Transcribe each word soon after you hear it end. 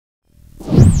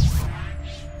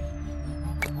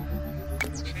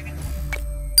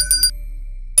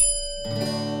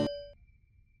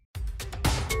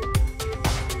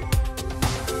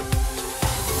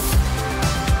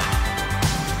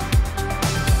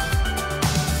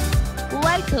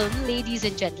Welcome, ladies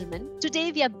and gentlemen.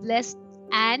 Today we are blessed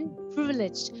and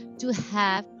privileged to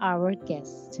have our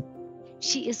guest.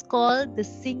 She is called the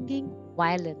singing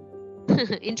violin.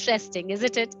 Interesting,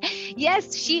 isn't it?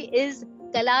 Yes, she is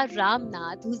Kala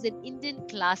Ramnath, who's an Indian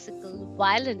classical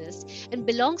violinist and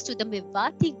belongs to the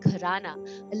Mewati gharana,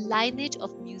 a lineage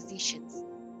of musicians.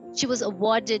 She was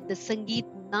awarded the Sangeet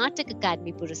Natak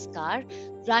Academy Puraskaar,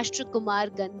 Rashtriya Kumar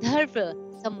Gandharva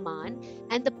Sanman,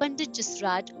 and the Pandit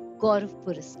Jasraj Gaurav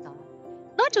Puraskar.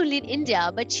 Not only in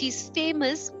India, but she's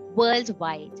famous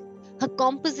worldwide. Her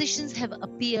compositions have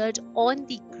appeared on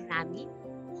the Grammy,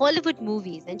 Hollywood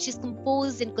movies, and she's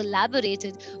composed and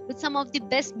collaborated with some of the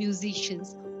best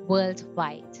musicians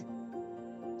worldwide.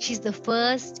 She's the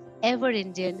first ever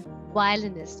Indian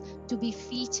violinist to be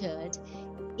featured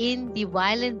in the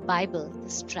Violin Bible, the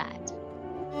Strad.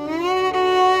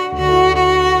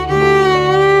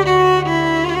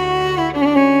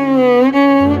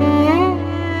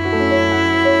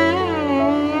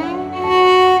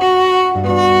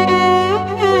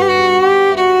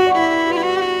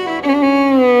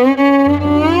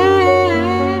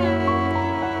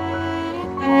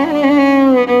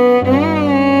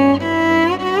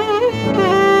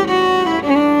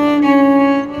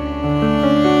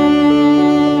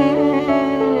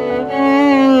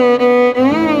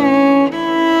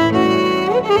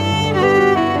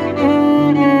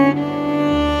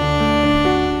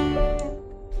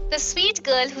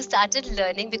 Who started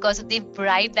learning because of the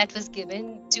bribe that was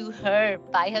given to her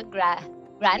by her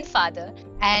grandfather,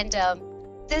 and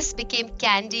this became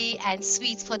candy and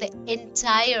sweets for the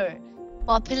entire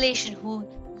population who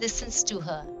listens to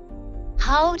her.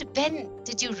 When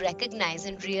did you recognize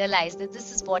and realize that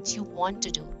this is what you want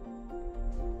to do?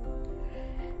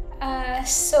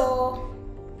 So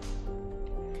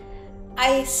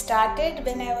I started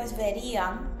when I was very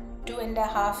young.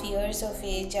 2.5 years of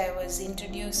age, I was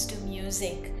introduced to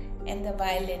music and the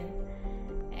violin.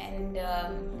 And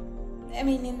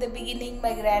in the beginning,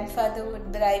 my grandfather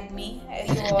would bribe me.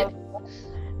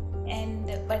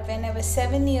 But when I was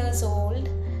 7 years old,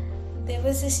 there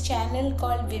was this channel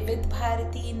called Vivid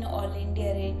Bharati in All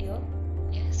India Radio.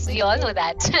 Yes, we all know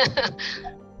that.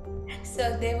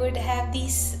 So they would have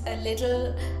these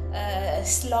little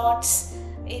slots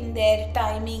in their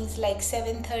timings, like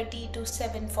 7:30 to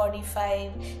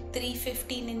 7:45,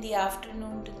 3:15 in the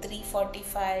afternoon to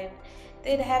 3:45.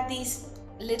 They'd have these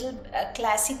little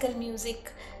classical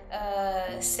music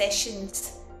sessions,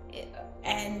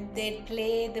 and they'd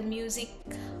play the music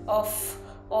of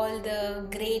all the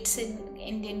greats in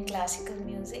Indian classical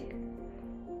music.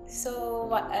 So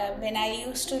when I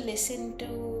used to listen to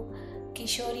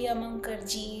Kishori Amankar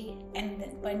ji and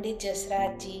Pandit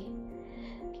Jasraj ji,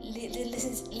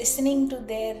 listening to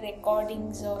their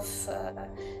recordings of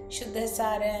Shuddha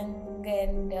Sarang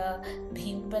and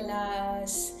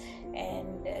Bhimpalas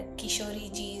and Kishori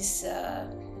ji's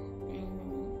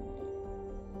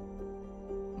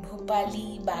Bhupali,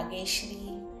 Bageshri,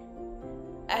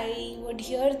 I would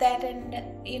hear that, and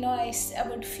I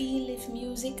would feel if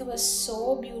music was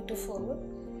so beautiful,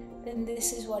 then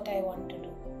this is what I want to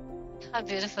do. How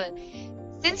beautiful.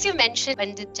 Since you mentioned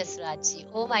Pandit Jasraj ji,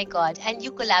 oh my God, and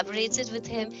you collaborated with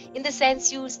him, in the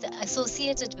sense you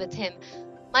associated with him,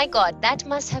 my God, that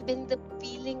must have been the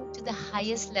feeling to the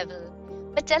highest level.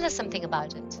 But tell us something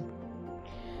about it.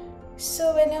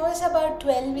 So when I was about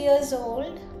 12 years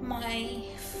old, my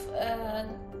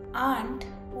aunt,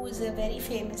 who is a very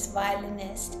famous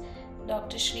violinist,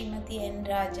 Dr. Srimati N.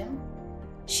 Rajam,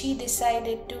 she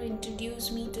decided to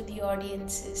introduce me to the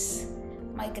audiences.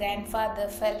 My grandfather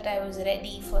felt I was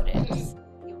ready for it.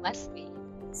 You must be.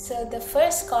 So the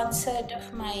first concert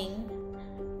of mine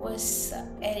was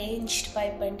arranged by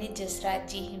Pandit Jasraj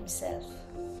ji himself.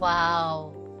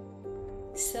 Wow.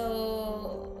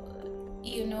 So,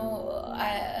 he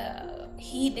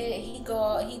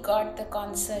got the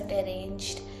concert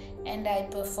arranged, and I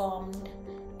performed.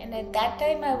 And at that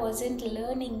time I wasn't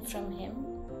learning from him.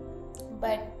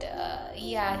 But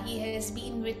he has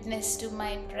been witness to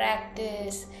my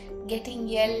practice, getting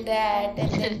yelled at,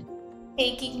 and then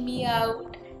taking me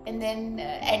out, and then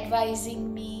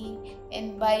advising me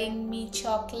and buying me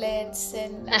chocolates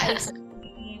and ice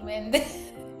cream. And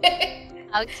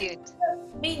how cute.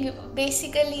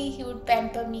 Basically, he would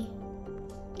pamper me.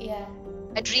 Yeah.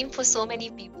 A dream for so many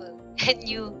people, and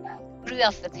you grew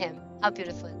up with him. How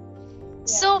beautiful.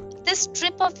 So this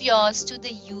trip of yours to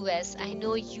the US, I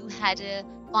know you had a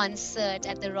concert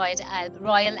at the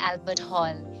Royal Albert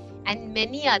Hall and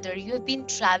many other. You have been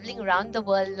traveling around the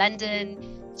world, London,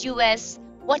 US.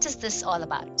 What is this all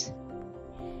about?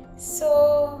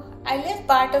 So I live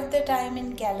part of the time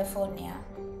in California.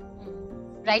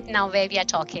 right now where we are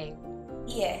talking.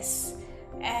 Yes.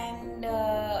 And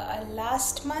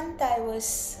last month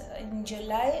in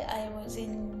July, I was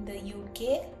in the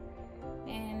UK,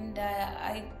 and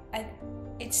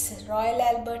it's Royal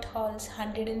Albert Hall's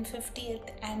 150th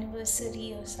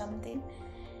anniversary or something.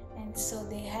 And so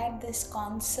they had this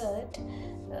concert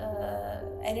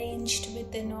arranged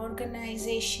with an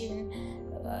organization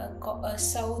called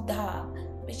Saudha,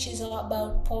 which is all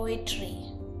about poetry.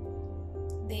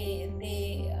 They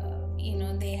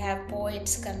have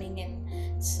poets coming in.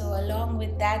 So along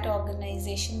with that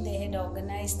organization, they had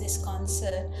organized this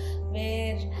concert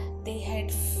where they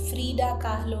had Frida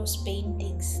Kahlo's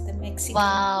paintings, the Mexican.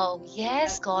 Wow,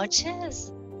 yes,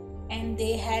 gorgeous. And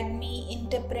they had me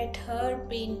interpret her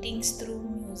paintings through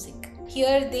music.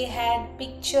 Here they had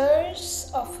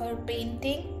pictures of her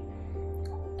painting,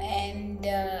 and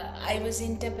I was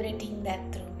interpreting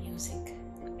that through music.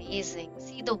 Amazing.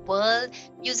 See, the world,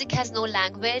 music has no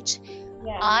language.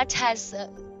 Yeah. Art has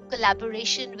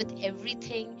collaboration with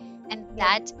everything, and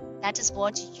that is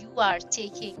what you are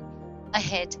taking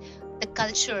ahead, the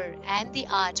culture and the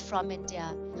art from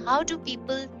India. How do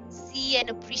people see and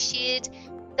appreciate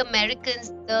the Americans,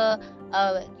 the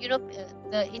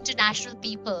international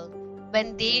people,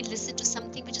 when they listen to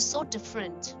something which is so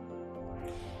different?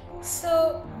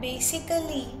 So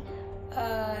basically,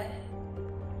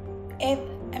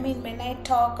 when I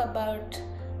talk about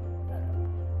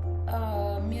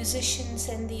musicians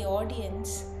and the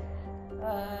audience,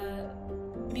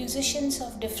 musicians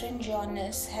of different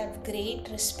genres have great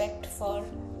respect for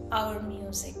our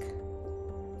music.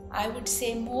 I would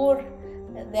say more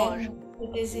than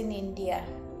it is in India.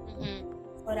 Mm-hmm.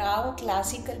 For our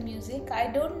classical music, I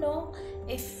don't know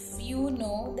if you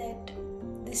know that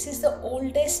this is the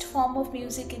oldest form of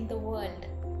music in the world.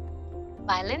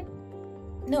 Violin?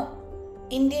 No,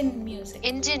 Indian music.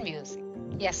 Indian music,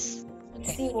 yes.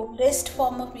 It's the oldest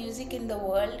form of music in the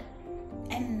world,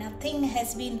 and nothing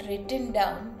has been written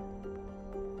down.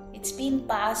 It's been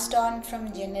passed on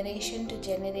from generation to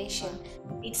generation.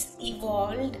 It's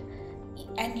evolved,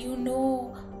 and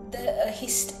the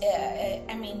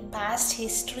past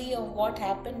history of what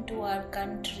happened to our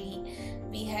country.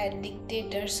 We had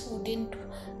dictators who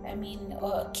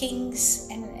kings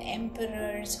and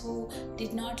emperors who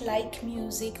did not like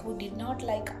music, who did not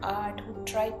like art, who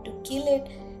tried to kill it,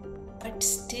 but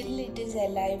still it is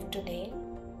alive today.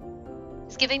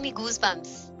 It's giving me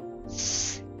goosebumps.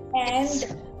 And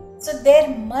so there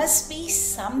must be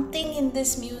something in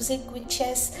this music which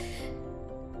has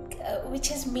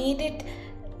made it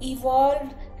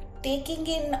evolve, taking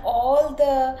in all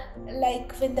the,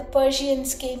 like when the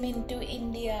Persians came into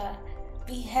India,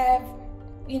 we have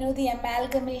the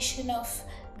amalgamation of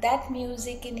that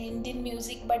music in Indian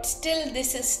music, but still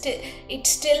it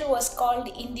still was called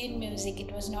Indian music.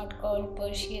 It was not called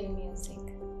Persian music.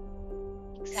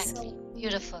 Exactly.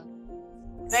 Beautiful.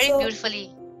 Very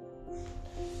beautifully.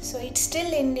 So it's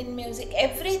still Indian music.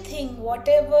 Everything,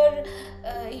 whatever,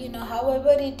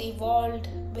 however it evolved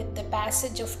with the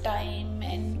passage of time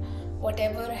and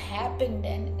whatever happened,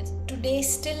 and today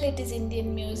still it is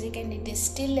Indian music and it is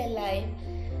still alive.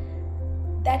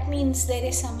 That means there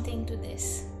is something to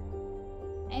this.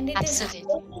 And it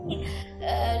Absolutely. is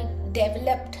highly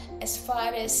developed as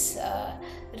far as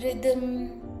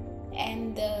rhythm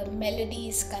and the melody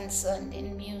is concerned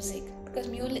in music. Because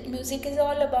music is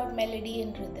all about melody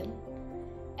and rhythm.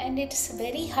 And it's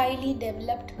very highly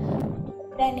developed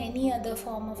than any other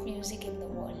form of music in the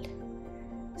world.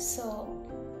 So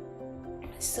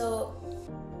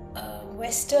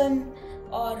Western,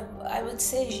 or I would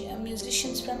say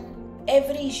musicians from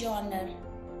every genre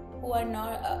who are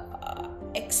not,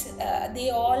 they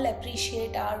all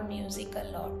appreciate our music a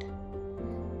lot.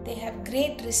 They have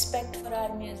great respect for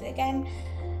our music, and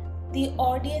the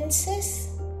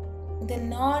audiences, the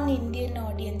non-Indian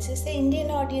audiences, the Indian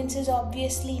audiences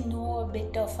obviously know a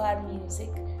bit of our music,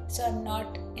 so I'm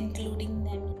not including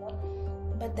them here.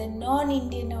 But the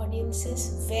non-Indian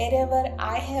audiences, wherever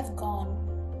I have gone,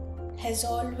 has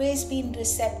always been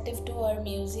receptive to our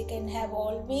music and have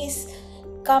always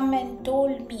come and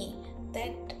told me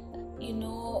that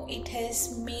it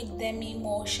has made them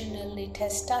emotional, it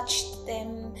has touched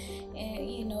them,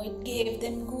 it gave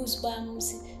them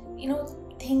goosebumps,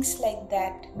 things like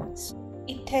that. So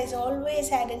it has always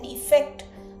had an effect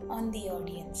on the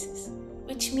audiences,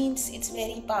 which means it's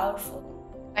very powerful.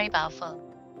 Very powerful.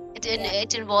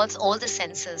 It involves all the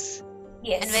senses.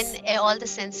 Yes. And when all the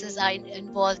senses are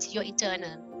involved, you're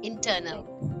internal.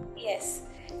 Yes.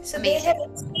 So Amazing.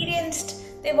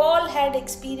 they've all had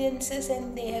experiences,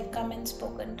 and they have come and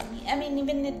spoken to me. I mean,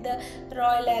 even at the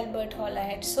Royal Albert Hall, I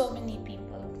had so many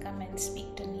people come and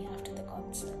speak to me after the concert.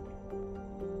 concert.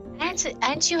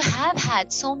 And you have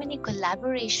had so many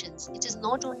collaborations. It is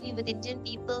not only with Indian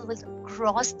people, but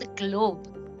across the globe.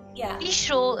 Yeah. Please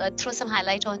throw some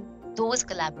highlight on those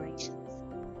collaborations.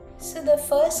 So the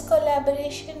first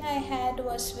collaboration I had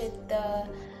was with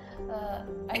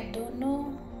I don't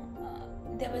know.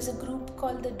 There was a group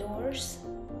called The Doors,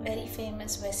 very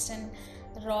famous Western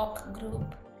rock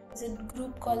group. There's a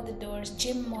group called The Doors.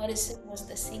 Jim Morrison was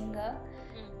the singer,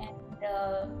 and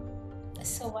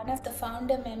so one of the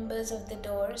founder members of The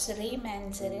Doors, Ray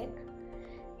Manzarek,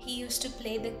 he used to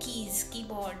play the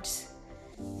keyboards.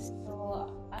 So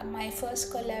my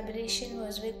first collaboration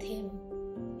was with him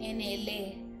in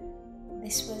LA.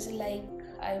 This was like,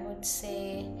 I would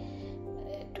say,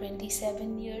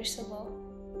 27 years ago.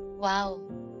 Wow.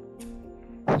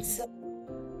 So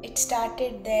it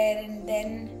started there, and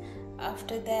then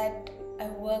after that I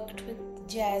worked with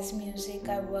jazz music,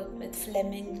 I worked with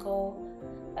flamenco,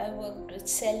 I worked with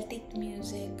Celtic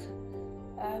music,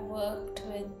 I worked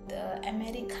with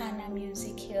Americana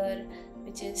music here,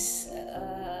 which is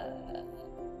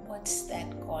what's that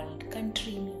called?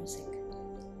 Country music.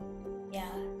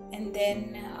 Yeah, and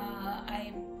then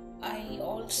I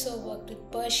also worked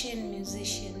with Persian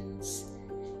musicians,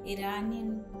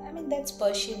 Iranian. I mean, that's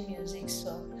Persian music.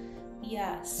 So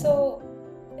yeah, so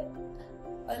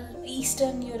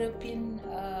Eastern European.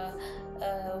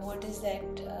 What is that?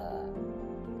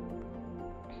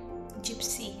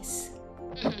 Gypsies.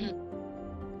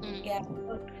 Yeah, I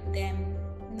worked with them.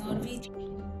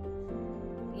 Norwegian.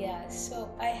 Yeah, so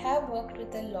I have worked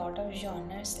with a lot of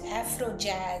genres. Afro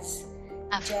jazz.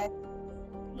 Jazz,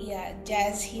 yeah,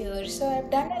 jazz here. So I've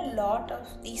done a lot of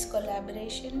these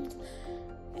collaborations,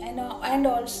 and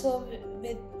also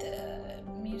with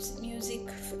music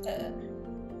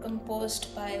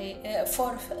composed by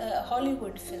for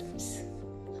Hollywood films.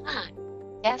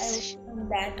 Yes. I've done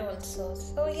that also.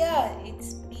 So yeah,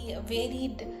 it's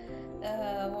varied.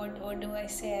 What do I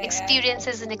say?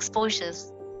 Experiences and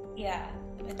exposures. Yeah,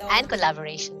 and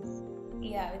collaborations.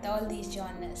 Yeah, with all these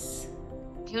genres.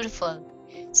 Beautiful.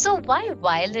 So why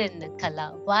violin,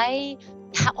 Kala? Why,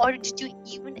 or did you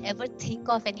even ever think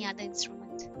of any other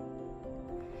instrument?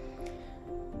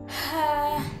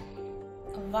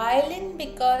 Violin,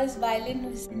 because violin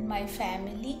was in my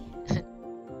family.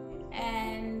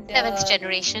 And seventh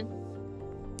generation.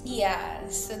 Yeah,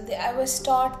 so I was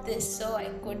taught this, so I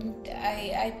couldn't.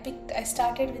 I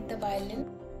started with the violin,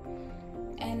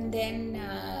 and then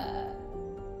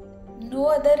no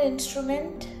other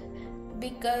instrument,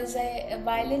 because a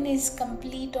violin is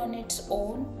complete on its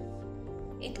own.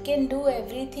 It can do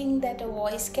everything that a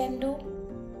voice can do,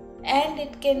 and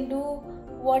it can do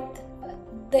what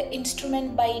the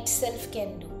instrument by itself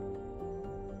can do.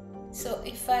 So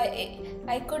if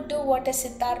I could do what a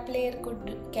sitar player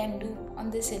can do on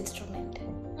this instrument,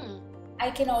 I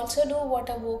can also do what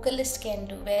a vocalist can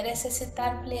do. Whereas a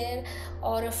sitar player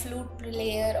or a flute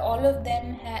player, all of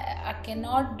them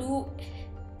cannot do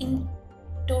in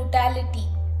totality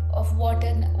of what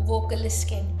a vocalist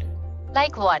can do.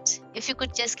 Like what? If you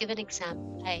could just give an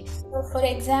example. So for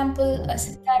example, a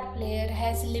sitar player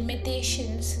has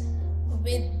limitations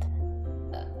with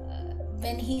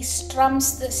when he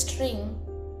strums the string.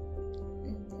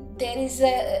 There is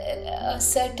a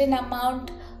certain amount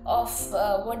of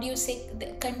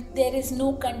there is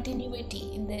no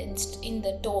continuity in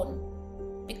the tone,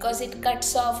 because it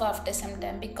cuts off after some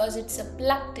time, because it's a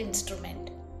plucked instrument.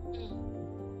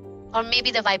 Or maybe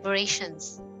the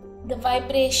vibrations. The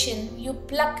vibration, you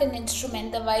pluck an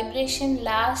instrument, the vibration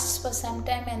lasts for some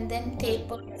time and then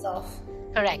tapers off.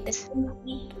 Correct. It doesn't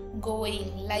keep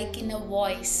going like in a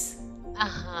voice.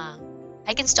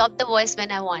 I can stop the voice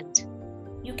when I want.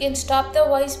 You can stop the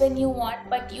voice when you want,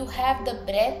 but you have the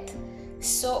breath,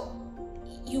 so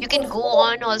you can go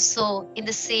on also in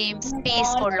the same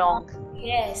space for long.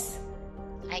 Yes.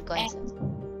 I got it.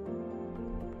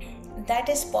 That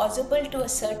is possible to a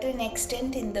certain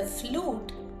extent in the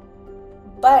flute,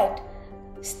 but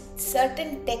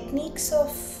certain techniques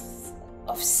of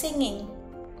singing,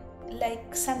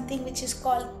 like something which is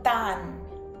called tan,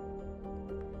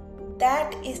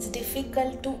 that is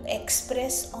difficult to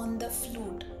express on the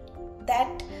flute.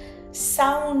 That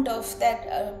sound of that,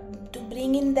 to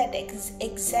bring in that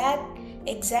exact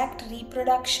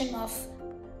reproduction of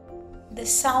the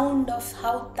sound of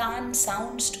how tan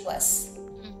sounds to us,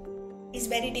 is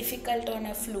very difficult on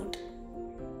a flute.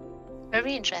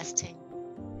 Very interesting.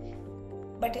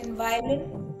 But in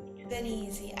violin, it's very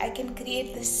easy. I can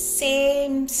create the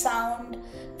same sound,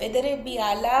 whether it be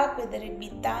alap, whether it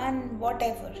be tan,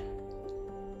 whatever.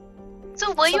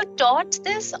 So were you taught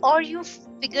this, or you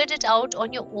figured it out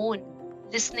on your own,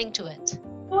 listening to it?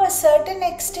 To a certain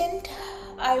extent,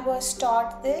 I was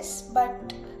taught this,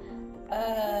 but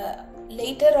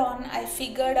later on, I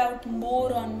figured out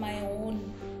more on my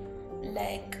own.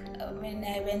 Like when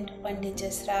I went to Pandit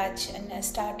Jasraj and I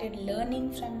started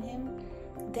learning from him,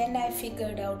 then I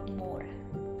figured out more.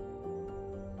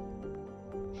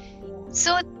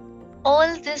 So,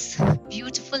 all this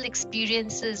beautiful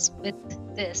experiences with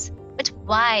this, but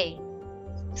why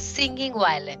singing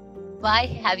violin? Why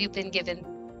have you been given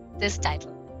this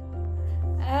title?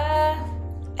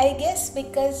 I guess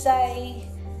because I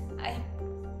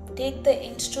take the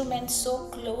instrument so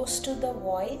close to the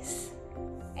voice,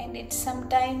 and it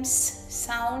sometimes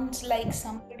sounds like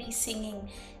somebody singing,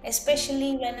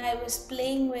 especially when I was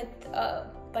playing with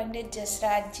Pandit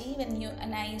Jasraj ji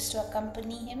and I used to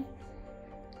accompany him.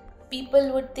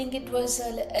 People would think it was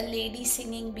a lady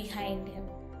singing behind him.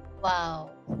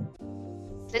 Wow,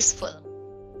 blissful.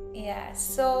 Yeah,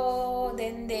 so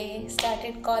then they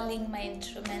started calling my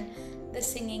instrument the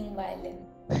singing violin.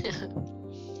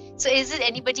 So is it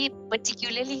anybody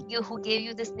particularly who gave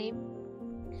you this name?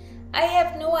 I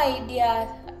have no idea.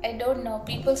 I don't know.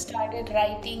 People started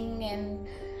writing and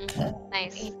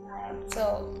nice.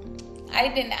 So I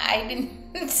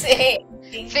didn't say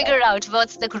anything. Figure out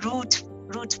what's the root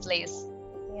place.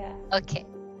 Yeah. Okay.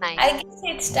 Nice. I guess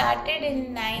it started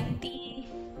in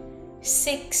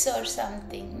 96 or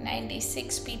something.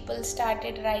 96 people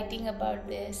started writing about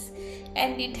this,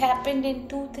 and it happened in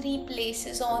 2-3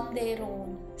 places on their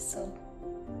own. So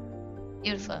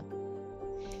beautiful.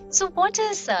 So what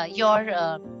is your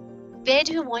where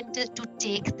do you want to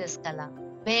take this kala?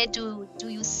 Where do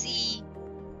you see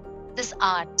this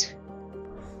art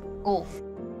go?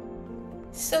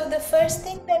 So the first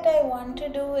thing that I want to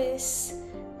do is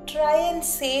try and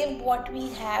save what we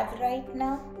have right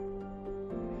now.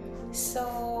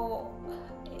 So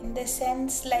in the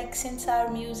sense, like, since our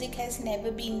music has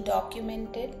never been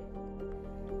documented,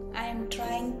 I am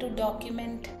trying to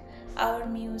document our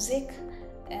music,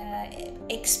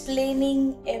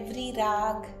 explaining every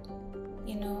rag,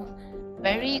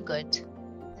 Very good.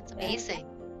 That's amazing.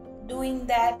 Doing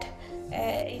that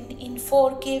in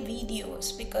 4K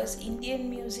videos, because Indian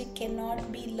music cannot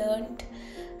be learnt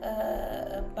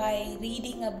by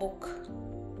reading a book.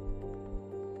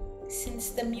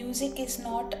 Since the music is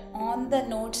not on the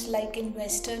notes like in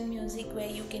Western music where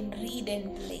you can read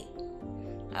and play.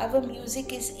 Our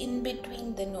music is in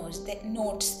between the notes.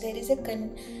 There is a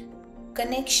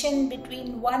connection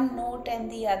between one note and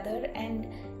the other, and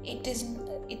it is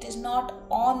not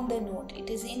on the note. It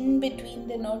is in between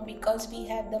the note because we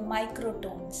have the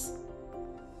microtones.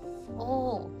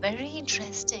 Oh, very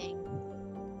interesting.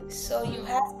 So you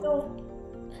have to.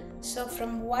 So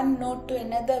from one note to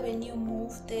another, when you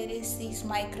move, there is these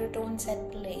microtones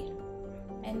at play,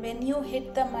 and when you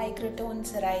hit the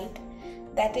microtones right,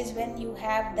 that is when you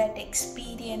have that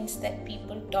experience that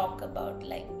people talk about,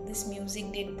 like, this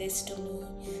music did this to me,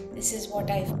 this is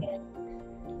what I felt.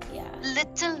 Yeah.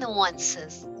 Little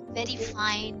nuances, very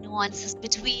fine nuances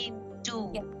between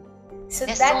two. Yeah. So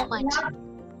there's that so much.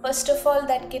 First of all,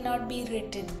 that cannot be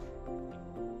written.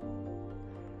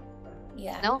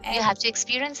 Yeah. No, you have to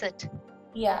experience it.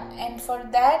 Yeah, and for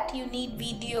that you need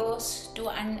videos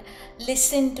to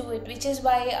listen to it, which is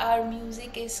why our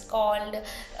music is called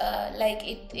like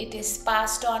it is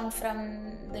passed on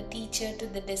from the teacher to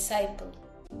the disciple.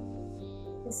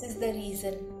 This is the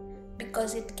reason,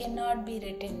 because it cannot be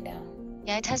written down.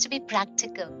 Yeah, it has to be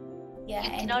practical. Yeah,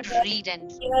 you cannot read and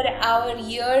here our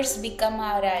ears become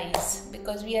our eyes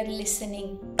because we are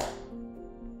listening.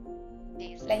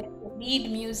 Amazing. Like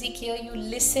read music, here you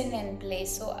listen and play,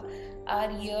 so our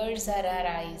ears are our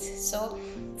eyes. So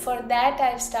for that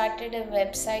I've started a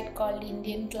website called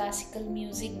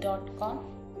indianclassicalmusic.com,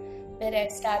 where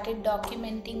I've started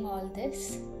documenting all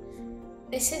this.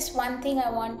 This is one thing I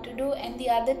want to do, and the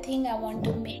other thing, I want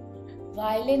to make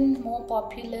violin more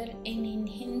popular in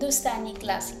Hindustani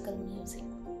classical music.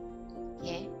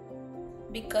 Okay.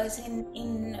 Because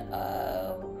in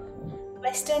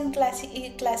Western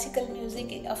classical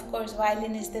music, of course,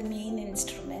 violin is the main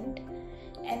instrument,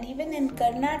 and even in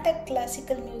Carnatic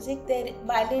classical music,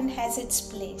 violin has its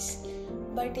place.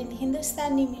 But in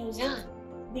Hindustani music,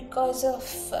 because of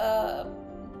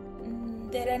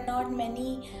there are not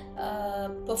many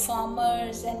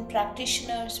performers and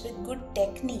practitioners with good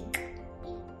technique,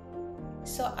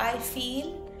 so I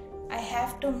feel I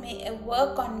have to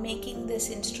work on making this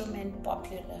instrument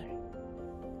popular.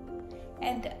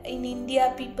 And in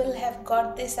India, people have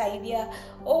got this idea,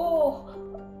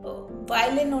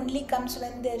 violin only comes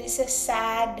when there is a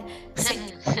sad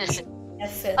situation in a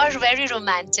film. Or very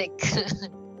romantic.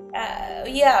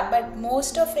 Yeah, but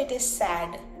most of it is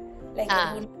sad. like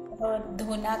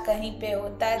धुना कहीं पे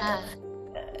होता है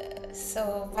तो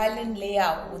so violin ले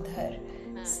आओ उधर.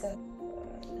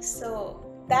 So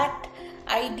that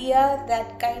idea,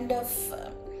 that kind of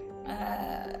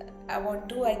what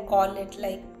do I call it,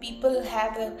 like people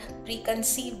have a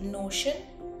preconceived notion.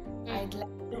 I'd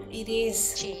like to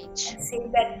erase change and say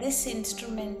that this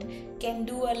instrument can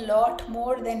do a lot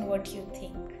more than what you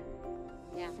think.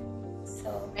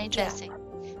 So interesting.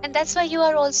 And that's why you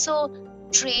are also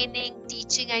training,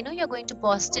 teaching. I know you're going to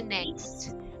Boston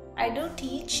next. I do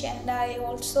teach, and I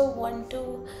also want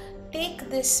to take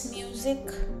this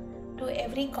music to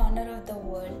every corner of the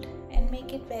world and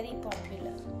make it very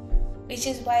popular, which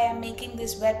is why I'm making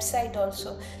this website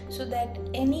also, so that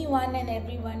anyone and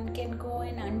everyone can go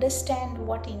and understand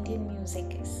what Indian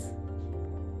music is.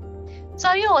 So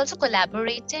are you also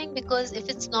collaborating? Because if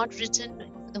it's not written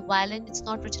for the violin, it's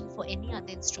not written for any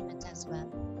other instrument as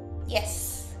well.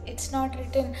 Yes, it's not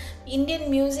written. Indian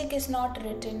music is not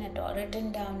written at all,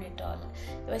 written down at all.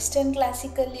 Western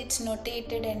classical, it's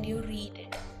notated and you read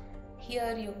it.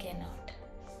 Here you cannot.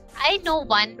 I know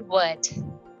one word,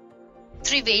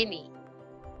 Triveni.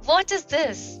 What is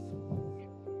this?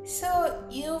 So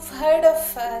you've heard of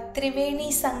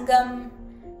Triveni Sangam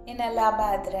in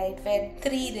Allahabad, right, where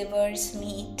 3 rivers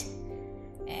meet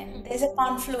and there's a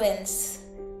confluence.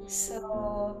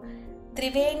 So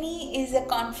Triveni is a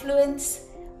confluence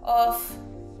of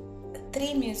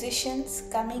 3 musicians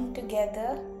coming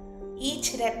together,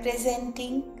 each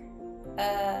representing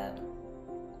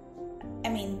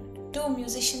 2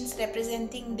 musicians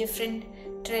representing different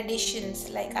traditions.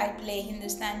 Like I play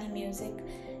Hindustani music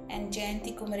and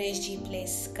Jayanti Kumaresh ji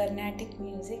plays Carnatic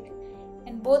music,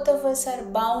 and both of us are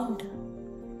bound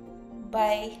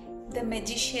by the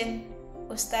magician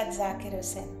Ustad Zakir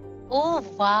Hussain. Oh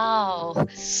wow!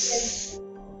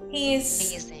 He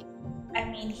is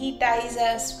amazing. He ties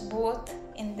us both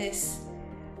in this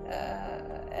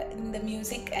in the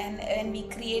music, and we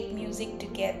create music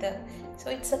together. So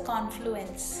it's a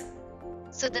confluence.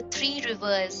 So the 3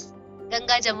 rivers,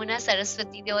 Ganga, Jamuna,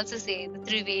 Saraswati, they also say the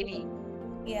Triveni.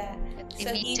 Yeah. They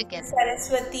so meet he's together.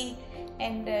 Saraswati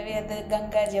and we are the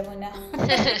Ganga, Jamuna.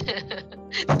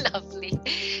 Lovely.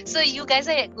 So you guys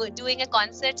are doing a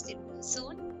concert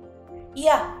soon?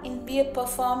 Yeah, we are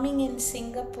performing in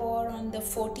Singapore on the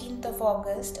 14th of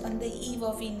August, on the eve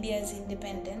of India's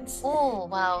independence. Oh,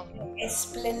 wow.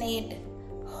 Esplanade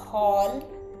Hall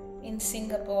in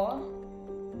Singapore.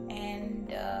 And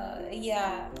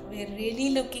we're really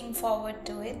looking forward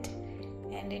to it.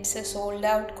 And it's a sold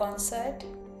out concert.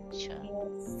 Sure.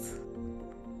 Yes.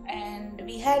 And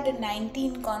we had a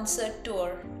 19 concert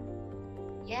tour.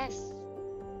 Yes.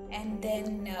 And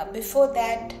then before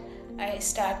that, I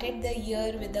started the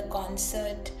year with a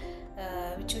concert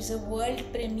which was a world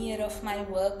premiere of my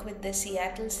work with the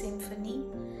Seattle Symphony.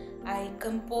 I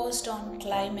composed on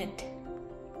climate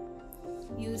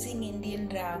using Indian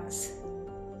rags.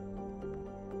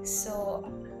 So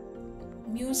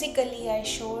musically I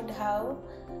showed how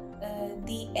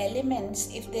the elements,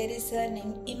 if there is an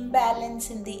imbalance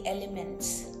in the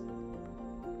elements,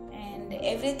 and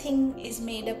everything is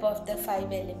made up of the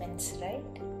 5 elements, right?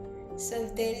 So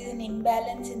if there is an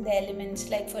imbalance in the elements,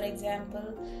 like for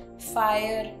example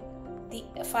fire, the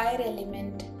fire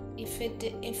element, if it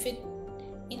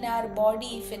in our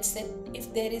body, if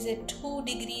there is a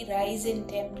 2-degree rise in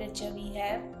temperature, we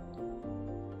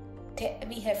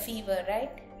have fever,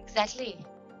 right? Exactly.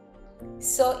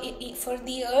 So for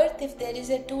the earth, if there is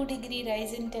a 2-degree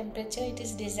rise in temperature, it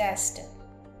is disaster.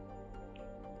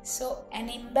 So an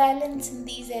imbalance in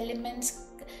these elements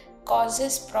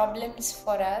causes problems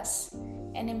for us,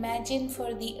 and imagine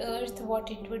for the earth what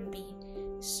it would be.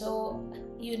 So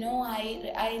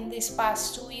I in this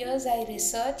past 2 years I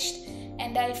researched,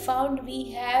 and I found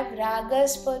we have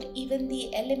ragas for even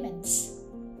the elements.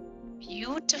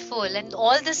 Beautiful. And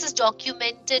all this is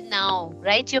documented now,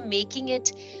 right? You're making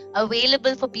it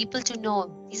available for people to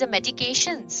know. These are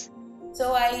medications.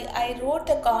 So I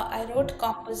wrote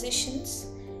compositions,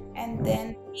 and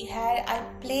then I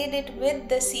played it with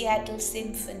the Seattle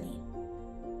Symphony.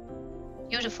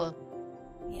 Beautiful.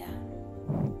 Yeah.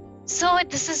 So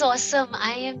this is awesome.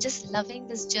 I am just loving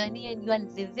this journey, and you are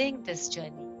living this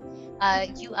journey.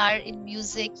 You are in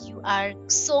music, you are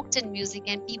soaked in music,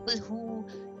 and people who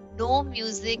know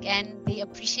music and they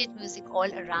appreciate music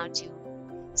all around you.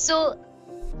 So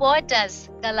what does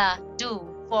Kala do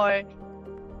for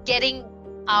getting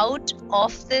out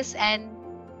of this and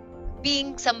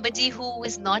being somebody who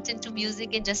is not into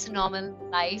music and just a normal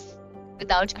life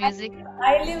without music?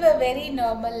 I live a very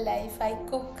normal life. I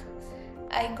cook,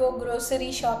 I go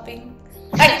grocery shopping,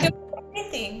 I do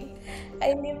everything.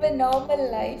 I live a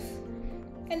normal life.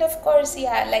 And of course,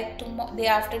 yeah, like day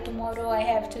after tomorrow, I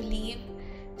have to leave.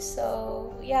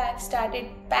 So yeah, I've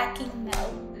started packing now.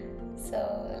 So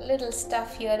little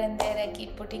stuff here and there I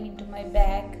keep putting into my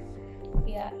bag.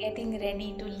 Yeah, getting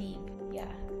ready to leave.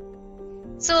 Yeah.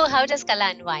 So how does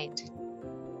Kala unwind?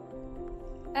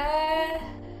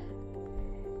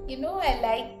 I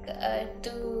like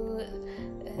to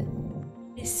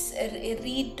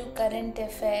read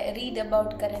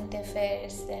about current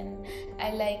affairs, and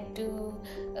I like to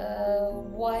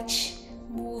watch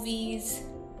movies,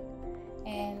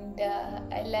 and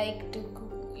I like to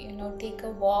take a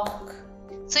walk.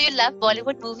 So you love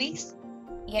Bollywood movies?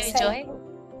 Yes, you enjoy? I do.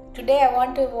 Today I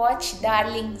want to watch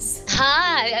Darlings.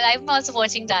 I'm also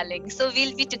watching Darlings. So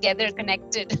we'll be together,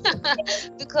 connected.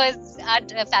 Because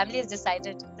our family has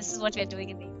decided this is what we're doing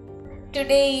in the evening.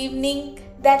 Today evening,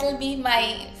 that'll be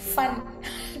my fun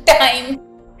time.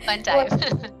 Fun time.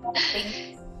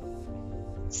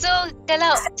 So,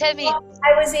 Kala, tell me.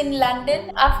 I was in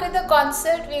London. After the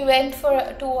concert, we went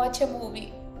to watch a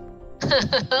movie.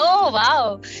 Oh,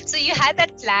 wow. So you had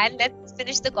that plan. Let's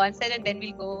finish the concert and then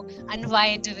we'll go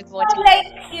unwind with watching.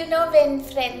 When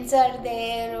friends are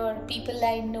there or people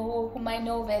I know, whom I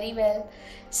know very well.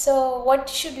 So what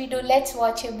should we do? Let's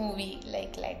watch a movie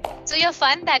like that. So you're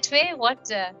fun that way? What?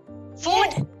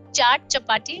 Food? Yes. Chaat,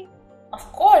 chapati?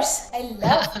 Of course. I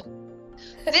love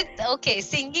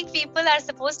singing people are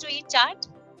supposed to eat chaat?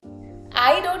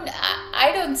 I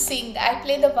don't sing. I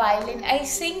play the violin. I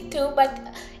sing too, but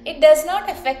it does not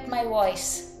affect my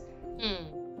voice.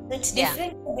 It's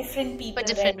different for different people. For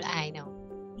different, right? I know.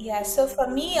 Yeah, so for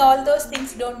me, all those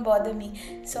things don't bother me.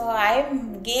 So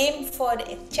I'm game for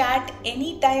chaat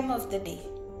any time of the day.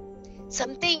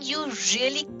 Something you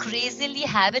really crazily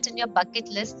have it in your bucket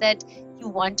list that you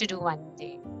want to do one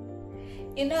day.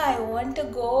 I want to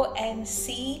go and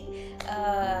see,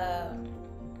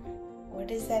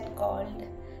 what is that called?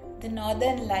 The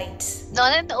Northern Lights.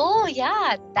 Oh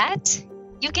yeah, that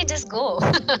you can just go.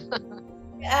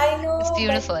 I know. It's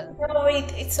beautiful.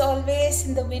 But, it's always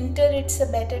in the winter. It's a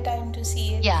better time to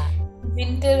see it. Yeah.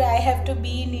 Winter, I have to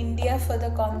be in India for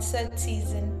the concert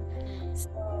season.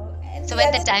 So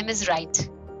when the time is right.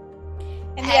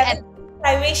 And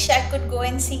I wish I could go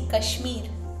and see Kashmir.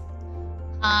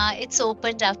 It's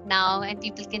opened up now, and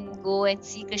people can go and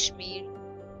see Kashmir,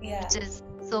 which is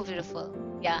so beautiful.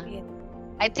 Yeah.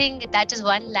 I think that is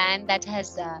one land that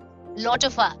has a lot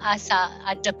of us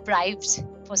are deprived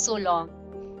for so long.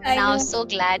 Now, so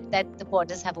glad that the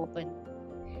borders have opened.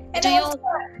 And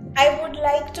I would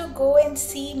like to go and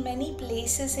see many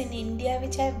places in India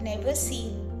which I've never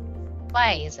seen.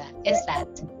 Why is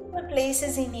that?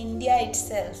 Places in India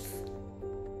itself.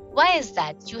 Why is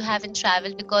that? You haven't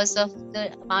traveled because of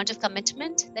the amount of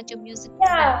commitment that your music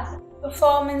has?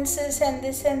 Performances and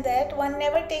this and that. One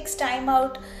never takes time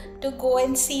out to go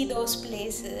and see those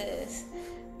places.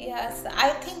 Yes, I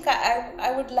think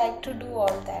I would like to do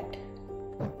all that.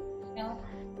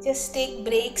 Just take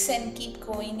breaks and keep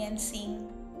going and seeing.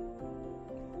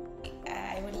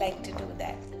 I would like to do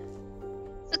that.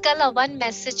 So Kala, one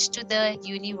message to the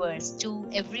universe, to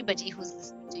everybody who's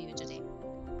listening to you today.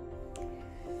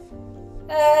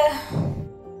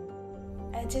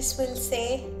 I just will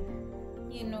say,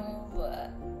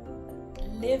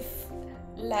 live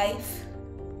life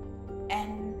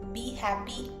and be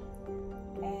happy,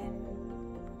 and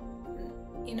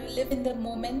live in the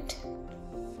moment,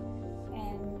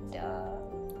 and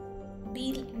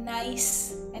be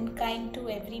nice and kind to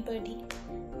everybody,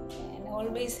 and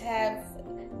always have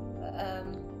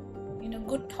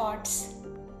good thoughts,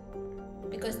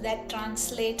 because that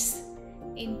translates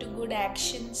into good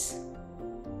actions,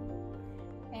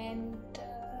 and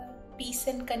peace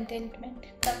and contentment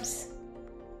comes.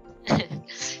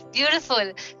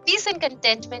 Beautiful. Peace and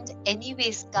contentment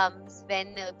anyways comes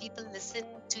when people listen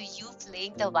to you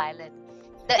playing the violin.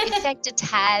 The effect it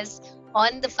has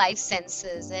on the five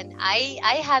senses, and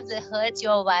I have heard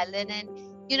your violin, and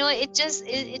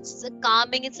it's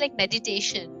calming. It's like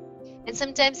meditation. And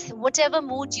sometimes whatever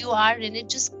mood you are in, it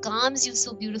just calms you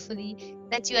so beautifully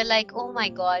that you are like, oh my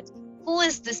God, who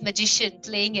is this magician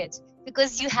playing it?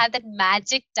 Because you have that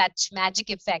magic touch,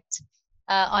 magic effect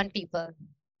on people,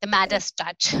 the Midas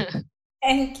touch.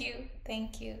 Thank you.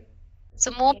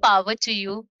 So more power to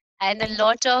you, and a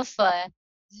lot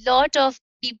of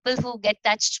people who get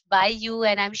touched by you,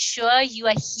 and I'm sure you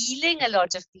are healing a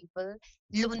lot of people,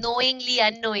 knowingly,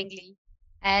 unknowingly.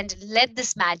 And let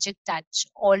this magic touch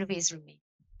always remain.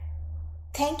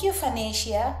 Thank you,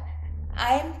 FunAsia.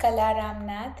 I am Kala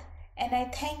Ramnath, and I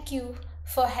thank you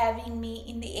for having me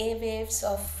in the airwaves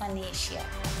of FunAsia.